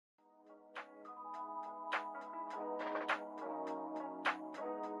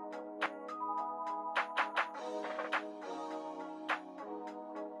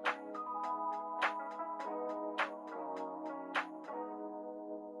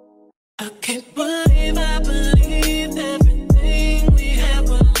I can't believe I believed everything we had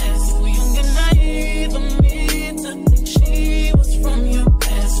was last. We young and naive of me to think she was from your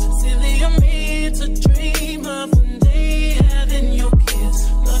past. Silly of me to dream of one day having your kids.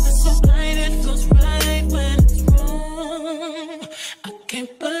 Love is so blind, it feels right when it's wrong. I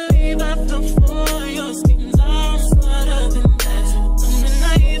can't believe I fell for your schemes. I'm smarter than that. Dumb and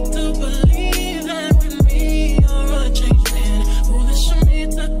naive to believe that with me you're a changed man. Foolish of me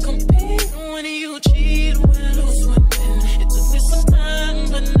to compete when you cheat, when lose, when win. It took me some time,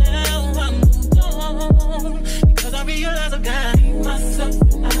 but now I'm moved on. Because I realize I've got to eat myself,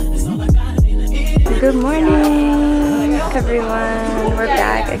 and that's all I got in it. Good morning, everyone. We're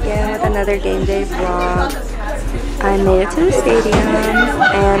back again with another game day vlog. I made it to the stadium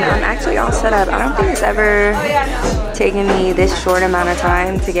and I'm actually all set up. I don't think it's ever taken me this short amount of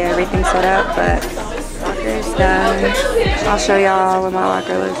time to get everything set up, but locker is done. I'll show y'all what my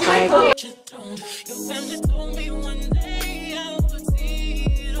locker looks like.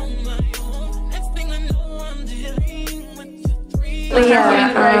 But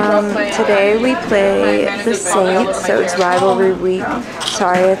yeah, today we play the Saints, so it's rivalry week.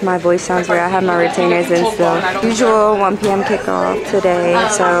 Sorry if my voice sounds weird, I have my retainers in still. Usual 1 p.m. kickoff today,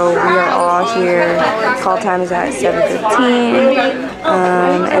 so we are all here. Call time is at 7:15,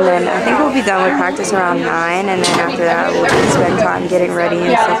 and then I think we'll be done with practice around 9, and then after that we'll just spend time getting ready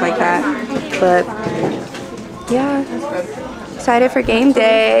and stuff like that. But yeah, excited for game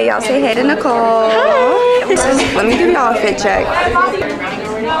day. Y'all say hey to Nicole. Hi. Let me give y'all a fit check.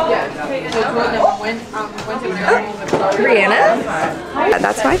 Brianna?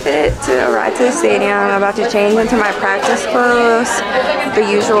 That's my fit to arrive to the stadium. I'm about to change into my practice clothes. The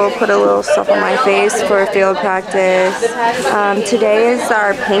usual, put a little stuff on my face for field practice. Today is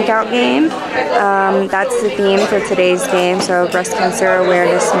our pink out game. That's the theme for today's game, so Breast Cancer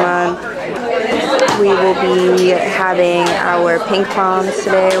Awareness Month. We will be having our pink poms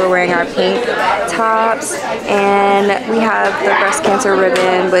today. We're wearing our pink tops, and we have the breast cancer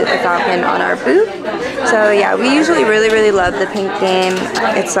ribbon with the falcon on our boot. So yeah, we usually really love the pink game.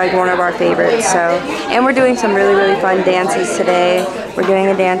 It's like one of our favorites. So, and we're doing some really fun dances today. We're doing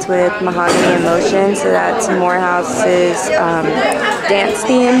a dance with Mahogany and Motion, so that's Morehouse's dance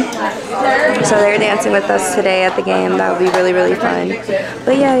theme. So they're dancing with us today at the game. That will be really fun.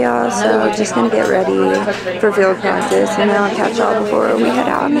 But yeah, y'all, so just gonna get ready for field practice, and then I'll catch y'all before we head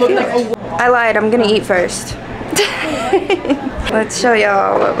out on the field. I lied, I'm gonna eat first. Let's show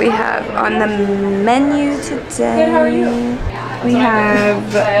y'all what we have on the menu today. We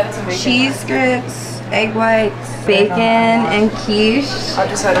have cheese grits, egg whites, bacon, and quiche. I've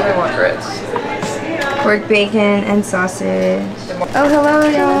decided I want grits. Pork bacon and sausage. Oh, hello,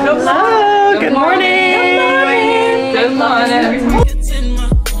 y'all. Hello. Good morning. Good morning.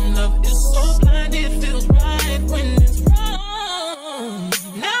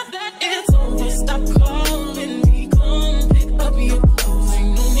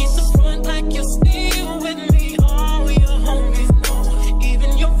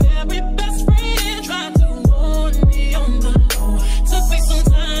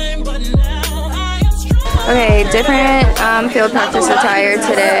 Okay, different field practice attire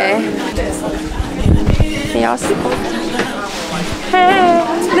today. Can y'all see? Hey!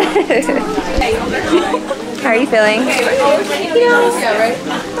 How are you feeling? You know,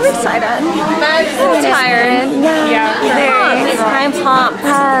 I'm excited. I'm tired. Yeah. Very. I'm pumped.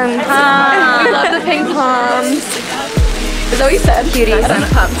 I love the pink poms. Is that what you said? Cuties. I'm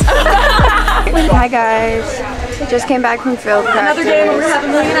pumped. Hi guys. Just came back from field practice.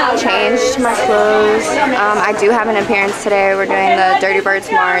 Changed my clothes. I do have an appearance today. We're doing the Dirty Birds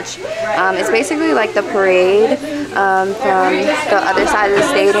March. It's basically like the parade from the other side of the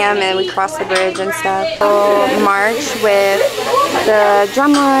stadium, and we cross the bridge and stuff. We'll march with the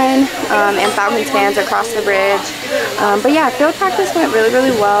drum line and Falcons fans across the bridge. But yeah, field practice went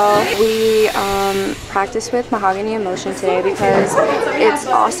really well. We practiced with Mahogany and Motion today because it's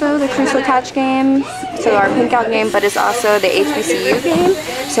also the Christal LJ game, so our pink out game, but it's also the HBCU game,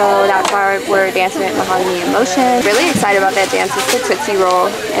 so that's why we're dancing with Mahogany and Motion. Really excited about that dance. It's the Tootsie Roll,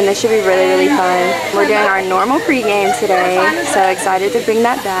 and this should be really fun. We're doing our normal pregame today, so excited to bring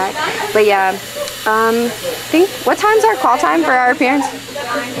that back. But yeah, what time's our call time for our appearance?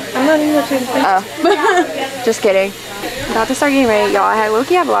 I'm not even looking. Oh, just kidding. About to start getting ready, y'all. I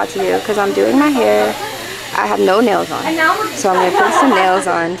low-key have a lot to do because I'm doing my hair. I have no nails on, so I'm going to put some nails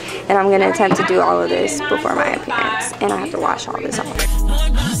on, and I'm going to attempt to do all of this before my appearance, and I have to wash all this off.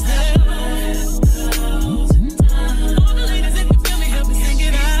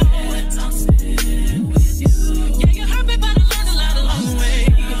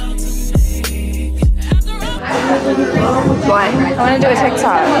 I want to do a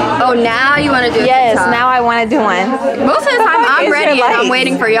TikTok. Oh, now you want to do a Yes, TikTok? now I want to do one. Most of the time I'm ready and I'm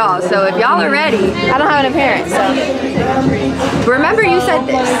waiting for y'all. So if y'all are ready. I don't have an appearance, so. Remember you said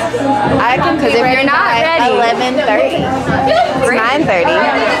this. I can Because if you're not ready. 11:30.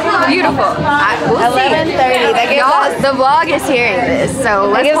 9:30. Beautiful. We'll 11:30. That gives us, the vlog is hearing this, so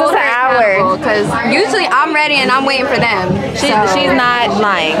let's gives us hold an her hour. accountable, because usually I'm ready and I'm waiting for them. she's not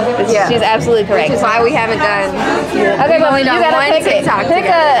lying. Yeah. She's absolutely correct. Which is why we haven't done. Okay, but you gotta one pick TikTok pick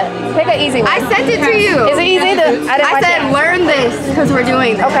an easy one. I sent it to you. Is it easy? I didn't I watch said it. learn this because we're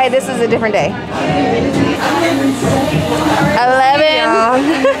doing this. Okay, this is a different day.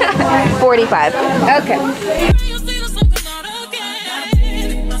 11:45. Okay.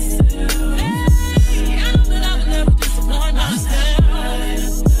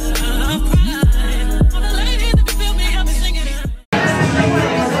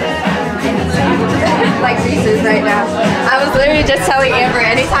 Like Reese's right now. I was literally just telling Amber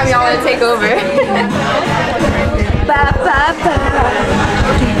anytime y'all want to take over. Ba, ba, ba.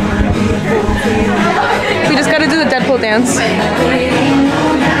 We just gotta do the Deadpool dance.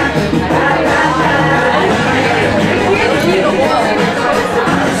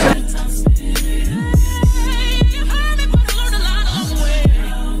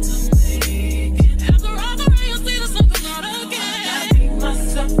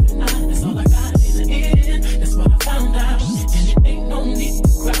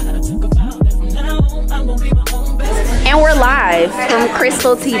 And we're live from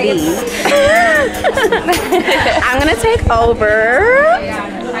Christal TV. I'm gonna take over.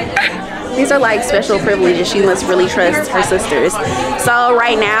 These are like special privileges. She must really trust her sisters. So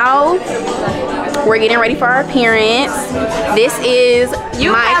right now, we're getting ready for our appearance. This is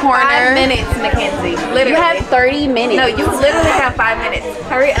my corner. 5 minutes, Mackenzie. Literally. You have 30 minutes. No, you literally have 5 minutes.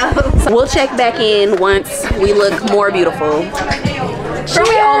 Hurry up. We'll check back in once we look more beautiful.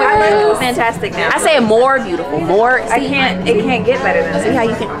 I look fantastic now. I say more beautiful. More. It can't get better than this. See how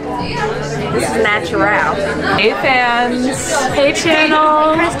you can. This is natural. Hey fans. Hey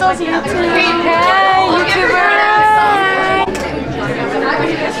channel. Christal's YouTube. Hey YouTuber.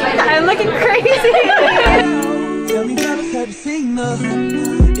 I'm looking crazy. Tell me that I have seen her.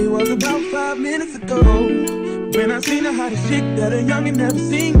 It was about 5 minutes ago when I seen the hottest chick that a youngin' never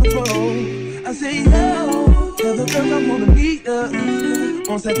seen before. I say, yo, tell the girls I wanna meet her.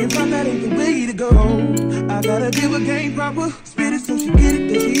 On second thought, that ain't the way to go. I gotta give her game proper. Spit it so she get it.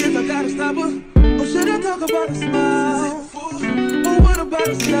 There she is, I gotta stop her. Or should I talk about a smile? Or what about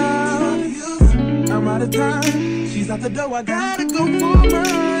a style? I'm out of time. She's out the door, I gotta go for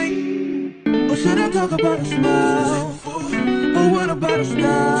mine. Or should I talk about a smile? Or what about a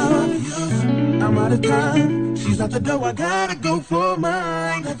style? I'm out of time. She's out the door, I gotta go for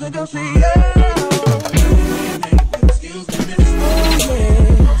mine. Let the girl say, yeah. Excuse me, miss. Oh,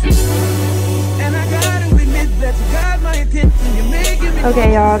 yeah. And I gotta admit that you got my attention. You're making me.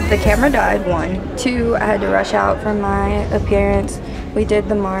 Okay, y'all, the camera died. 1. 2, I had to rush out for my appearance. We did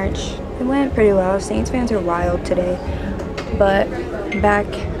the march. It went pretty well. Saints fans are wild today. But back,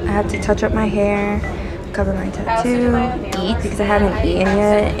 I have to touch up my hair, cover my tattoo, eat because I haven't eaten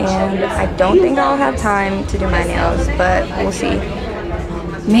yet, and I don't think I'll have time to do my nails, but we'll see.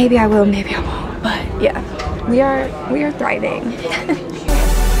 Maybe I will, maybe I won't. But yeah, we are thriving.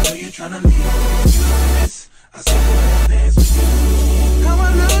 How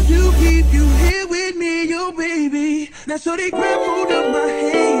I love you, keep you here with me, yo baby. Now so they grab hold of my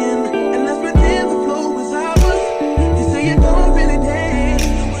hand and let's pretend the flow is ours. You say you don't really dance,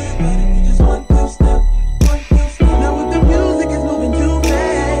 just one two step. Now with the music is moving too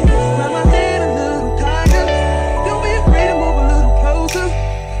fast, grab my hand a little tighter. Don't be afraid to move a little closer.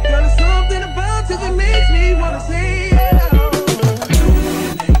 Girl, there's something about you that makes me wanna say yeah.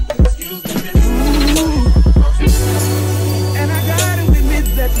 Excuse me, miss. And I gotta admit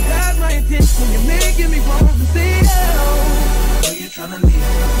that you got my attention. You're making me want to say oh. Are you trying to leave?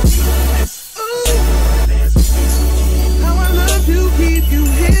 How I love to keep you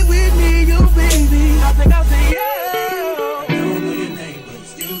here with me, yo baby. I think I'll say yeah. I don't know your name, but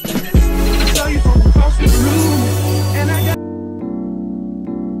excuse me, miss. I saw you from across the room, and I got.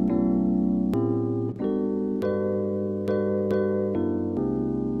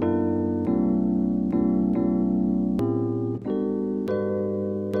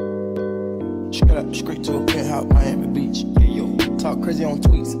 Straight up, straight to a penthouse, Miami Beach. Yeah, yo, talk crazy on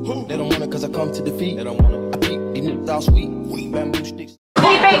tweets. They don't want it cause I come to defeat. They don't want it. I peep, these niggas all sweet. Bamboo sticks.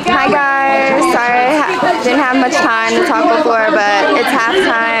 Hi guys, sorry didn't have much time to talk before, but it's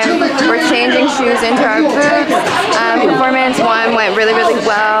halftime. We're changing shoes into our boots. Performance 1 went really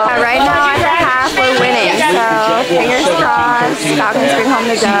well. Right now at the half we're winning, so Fingers crossed. Falcons bring home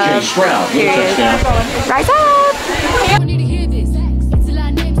the dub. Period. Rise up! I don't need to hear this. It's a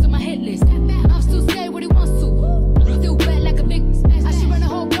lot of names on my hit list. I'll still say what he wants to. Still wet like a big. I should run a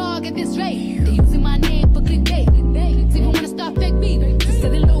whole blog at this rate. They're using my name for clickbait. Even wanna start fake beef. Just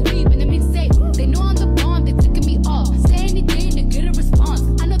sell a little weep in the mixtape. They know I'm the bomb. They ticking me off. Say anything to get a response.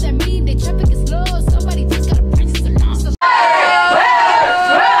 I know that mean they traffic is slow. Somebody just gotta practice along. So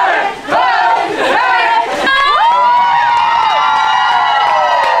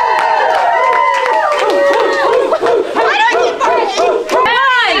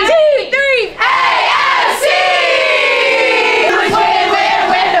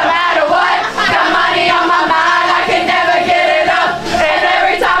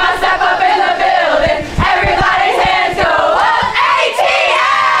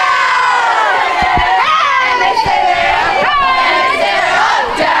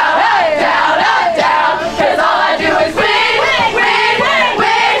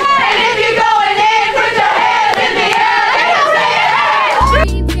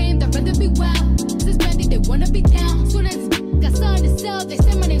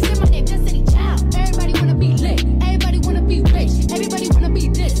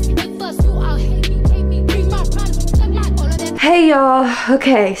Hey y'all,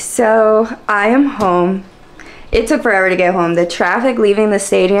 okay, so I am home. It took forever to get home. The traffic leaving the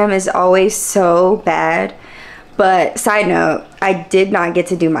stadium is always so bad. But side note, I did not get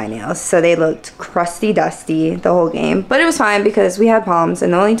to do my nails, so they looked crusty dusty the whole game. But it was fine because we had poms,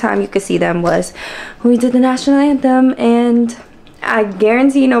 and the only time you could see them was when we did the national anthem, and I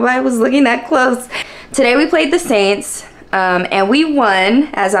guarantee nobody was looking that close. Today we played the Saints. And we won,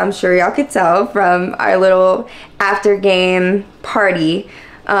 as I'm sure y'all could tell from our little after game party.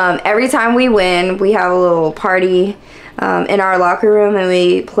 Every time we win, we have a little party in our locker room, and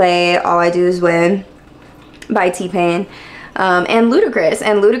we play All I Do Is Win by T-Pain and Ludacris.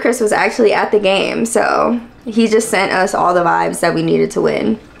 And Ludacris was actually at the game, so he just sent us all the vibes that we needed to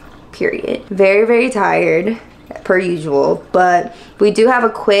win, period. Very, very tired, per usual, but we do have a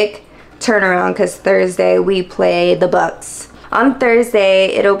quick turnaround because Thursday we play the Bucks. On Thursday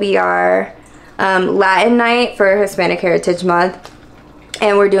it'll be our Latin night for Hispanic Heritage Month,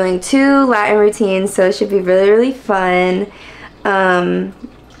 and we're doing 2 Latin routines, so it should be really, really fun.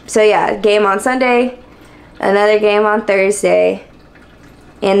 So yeah, game on Sunday, another game on Thursday,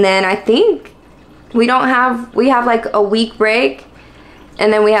 and then I think we have like a week break,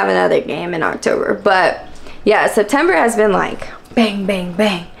 and then we have another game in October. But yeah, September has been like bang, bang,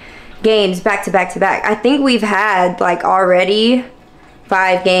 bang. Games back to back to back. I think we've had like already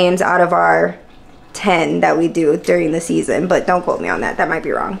 5 games out of our 10 that we do during the season, but don't quote me on that. That might be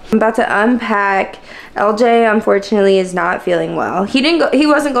wrong. I'm about to unpack. LJ unfortunately is not feeling well. He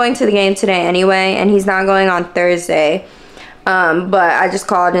wasn't going to the game today anyway, and he's not going on Thursday. But I just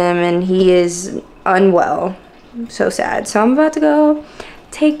called him and he is unwell. So sad. So I'm about to go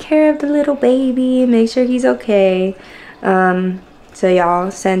take care of the little baby, make sure he's okay. So y'all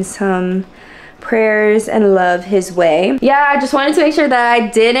send some prayers and love his way. Yeah, I just wanted to make sure that I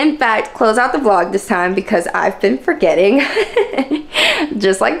did in fact close out the vlog this time because I've been forgetting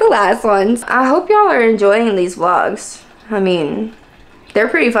just like the last ones. I hope y'all are enjoying these vlogs. I mean, they're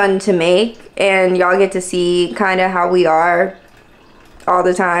pretty fun to make, and y'all get to see kind of how we are all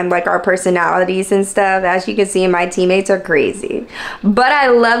the time, like our personalities and stuff. As you can see, my teammates are crazy, but I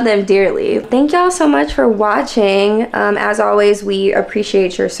love them dearly. Thank y'all so much for watching. As always, we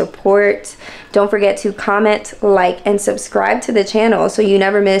appreciate your support. Don't forget to comment, like, and subscribe to the channel so you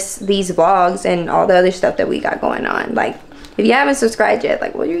never miss these vlogs and all the other stuff that we got going on. Like, if you haven't subscribed yet,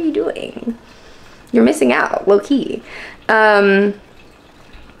 like, what are you doing? You're missing out, low-key. But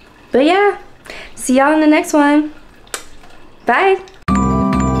yeah, see y'all in the next one. Bye.